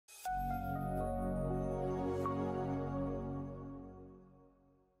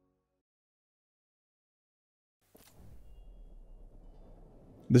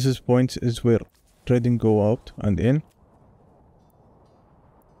This is point is where trading go out and in.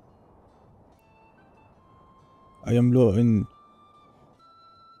 I am low in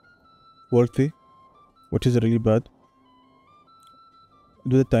wealthy, which is really bad.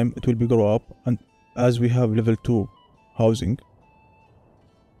 With the time it will be grow up, and as we have level 2 housing,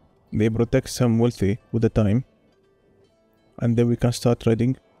 they protect some wealthy with the time, and then we can start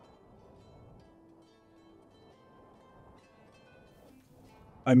trading.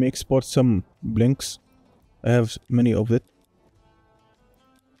 I may export some blinks. I have many of it.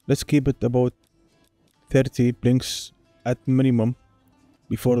 Let's keep it about 30 blinks at minimum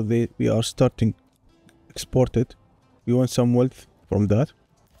before we are starting exported. We want some wealth from that.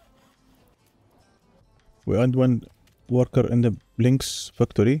 We add one worker in the blinks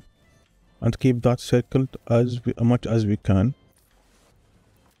factory and keep that circled as much as we can.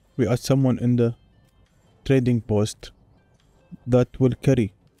 We add someone in the trading post that will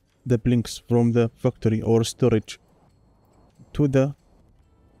carry the blinks from the factory or storage to the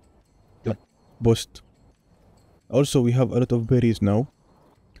post. Also, we have a lot of berries now.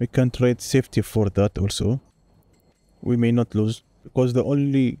 We can trade safety for that also. We may not lose, because the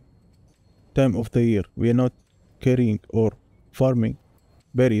only time of the year we are not carrying or farming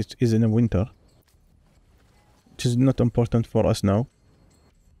berries is in the winter, which is not important for us now.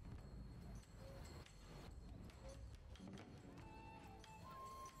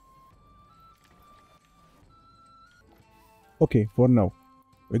 Okay, for now,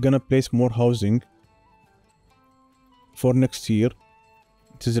 we're gonna place more housing for next year.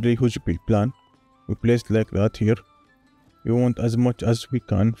 It is a really huge plan. We placed like that here. We want as much as we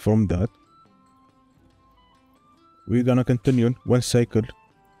can from that. We're gonna continue one cycle.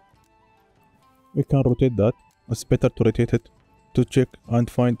 We can rotate that. It's better to rotate it to check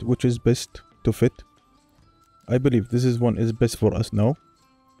and find which is best to fit. I believe this is one is best for us now.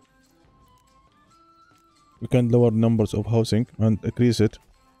 We can lower numbers of housing and increase it.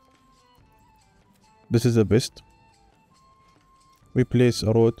 This is the best. We place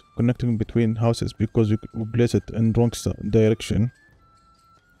a road connecting between houses because we place it in wrong direction,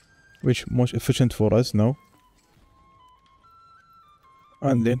 which most efficient for us now.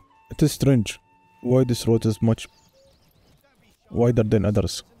 And then it is strange why this road is much wider than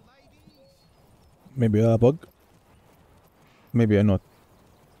others. Maybe a bug, maybe a not.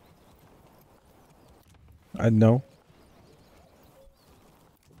 And now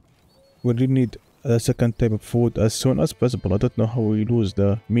we really need a second type of food as soon as possible. I don't know how we lose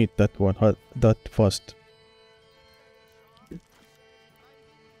the meat that fast.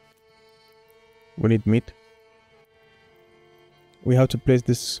 We need meat. We have to place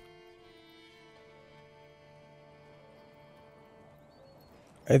this.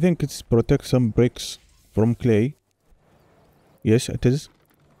 I think it's protect some bricks from clay. Yes, it is.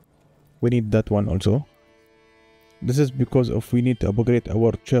 We need that one also. This is because of we need to upgrade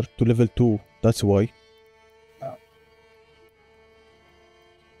our church to level 2. That's why.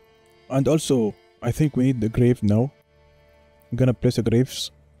 And also, I think we need the grave now. I'm gonna place the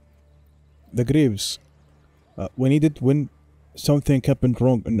graves. The graves, we need it when something happened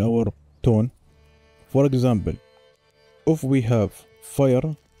wrong in our town. For example, if we have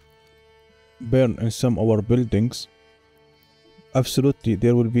fire burn in some of our buildings, absolutely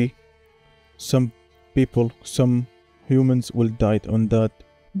there will be some people, some humans will die on that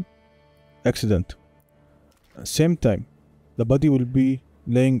accident. Same time, the body will be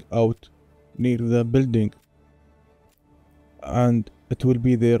laying out near the building, and it will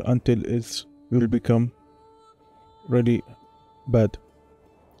be there until it will become really bad.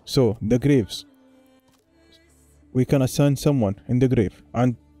 So the graves, we can assign someone in the grave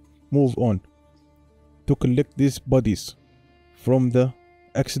and move on to collect these bodies from the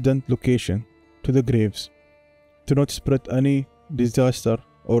accident location to the graves, to not spread any disaster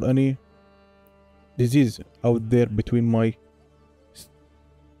or any disease out there between my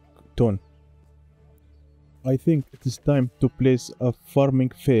town. I think it is time to place a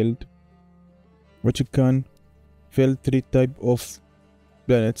farming field which can fill 3 type of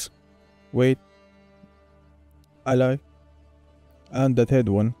planets: wait, ally, and the third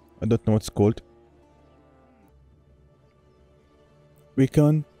one, I don't know what's called. We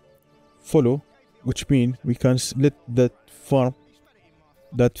can follow, which means we can let that farm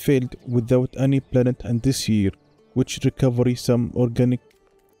that failed without any planet, and this year, which recovery some organic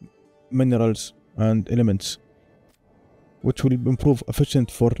minerals and elements, which will improve efficient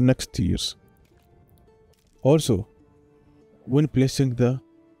for next years. Also, when placing the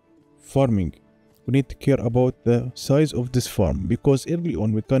farming, we need to care about the size of this farm, because early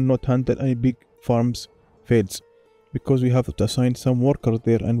on we cannot handle any big farms fails. because we have to assign some workers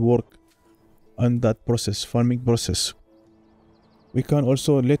there and work on that process, farming process. We can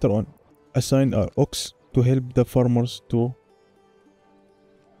also later on assign our ox to help the farmers to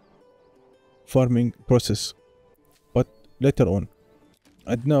farming process, but later on.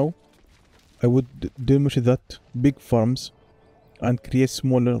 And now I would demolish that big farms and create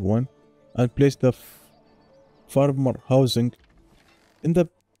smaller one and place the farmer housing in the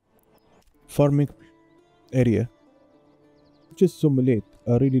farming area, which is simulate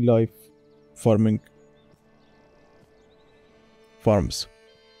a really life farming farms.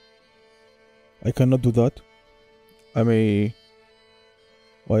 I cannot do that. I may.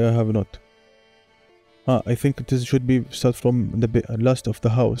 Why I have not? I think this should be start from the last of the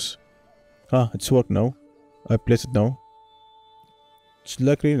house. It's work now. I place it now. It's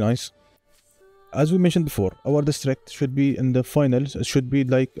like really nice. As we mentioned before, our district should be in the finals. It should be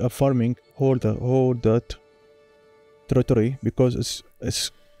like a farming whole that territory, because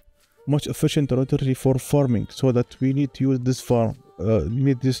it's much efficient territory for farming. So that we need to use this farm. We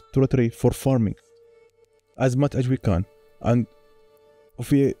need this territory for farming as much as we can. And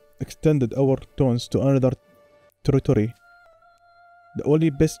if we extended our towns to another territory, the only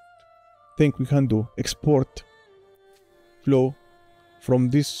best thing we can do, export flow from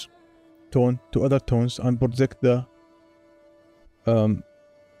this town to other towns and protect the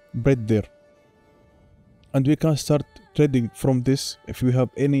bread there. And we can start trading from this if we have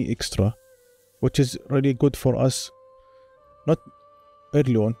any extra, which is really good for us, not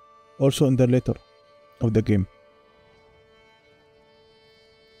early on, also in the later of the game.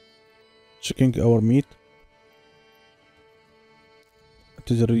 Checking our meat.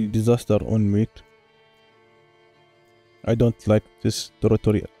 It is a really disaster on meat. I don't like this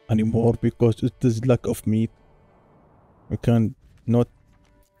territory anymore because it is lack of meat. We can not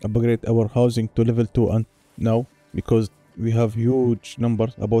upgrade our housing to level 2 and now because we have huge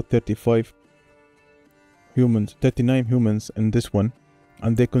numbers, about 35 humans, 39 humans in this one,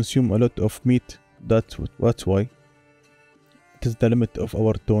 and they consume a lot of meat. That's why it is the limit of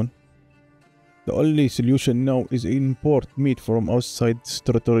our town. The only solution now is import meat from outside this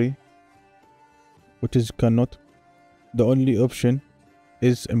territory, which is cannot. The only option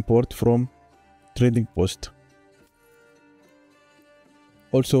is import from trading post.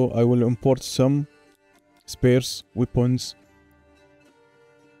 Also, I will import some spares, weapons,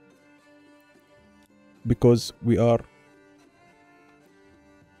 because we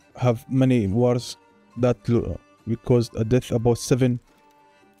have many wars that we caused a death about 7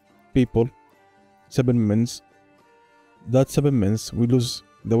 people. 7 men. That 7 men, we lose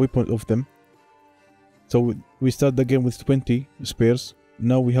the weapon of them. So we start the game with 20 spares.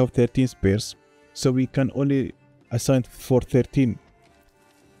 Now we have 13 spares. So we can only assign for 13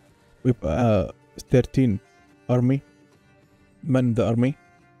 army. Man the army.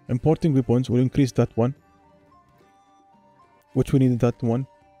 Importing weapons will increase that one. Which we need that one.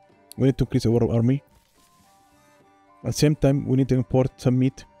 We need to increase our army. At the same time, we need to import some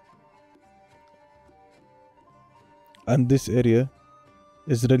meat. And this area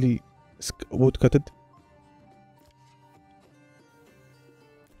is really wood cutted.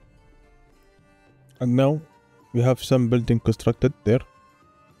 And now we have some building constructed there.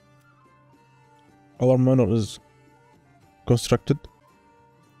 Our manor is constructed.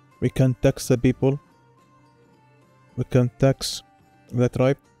 We can tax the people. We can tax the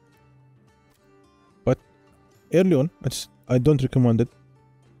tribe. But early on, I don't recommend it,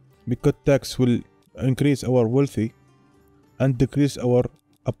 because tax will increase our wealthy and decrease our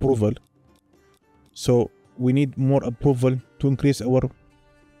approval. So we need more approval to increase our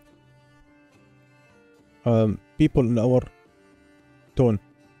people in our town.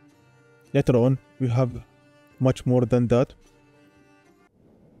 Later on, we have much more than that,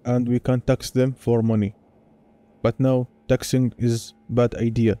 and we can tax them for money. But now taxing is bad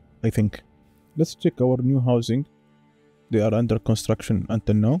idea, I think. Let's check our new housing. They are under construction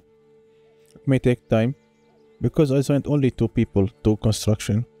until now. It may take time, because I signed only 2 people to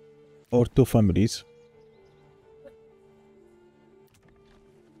construction, or 2 families.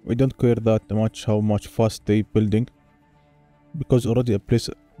 We don't care that much how much fast they building, because already a place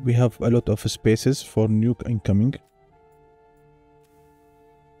we have a lot of spaces for new incoming.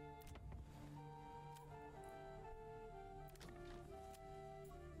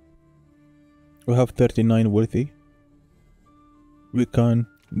 We have 39 wealthy. We can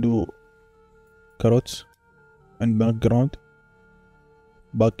do carrots and background,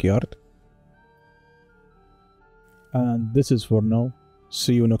 backyard. And this is for now.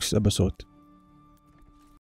 See you next episode.